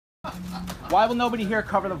Why will nobody here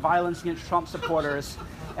cover the violence against Trump supporters?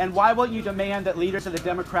 And why won't you demand that leaders of the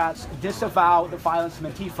Democrats disavow the violence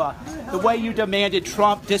from Antifa the way you demanded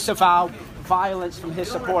Trump disavow violence from his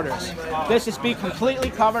supporters? This is being completely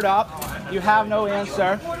covered up. You have no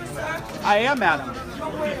answer. I am, madam.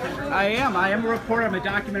 I am a reporter. I'm a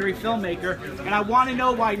documentary filmmaker. And I want to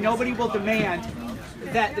know why nobody will demand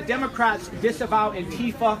that the Democrats disavow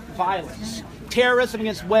Antifa violence, terrorism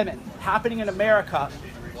against women happening in America.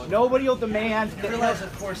 Nobody will demand that. You realize,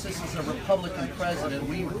 of course, this is a Republican president.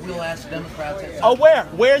 We'll ask Democrats. Oh, where?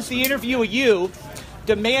 Where's the interview of you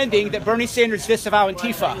demanding that Bernie Sanders disavow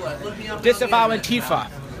Antifa? Disavow Antifa.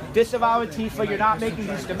 Disavow Antifa. You're not making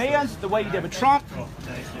these demands the way you did with Trump.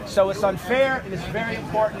 So it's unfair, and it's very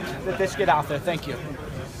important that this get out there. Thank you.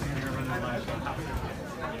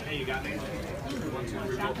 Hey, you got me?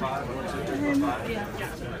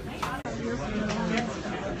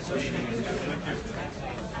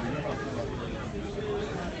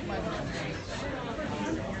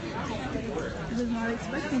 I was not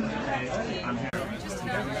expecting that. I'm here.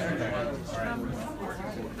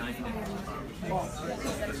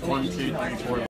 It's 1, 2, 3, 4.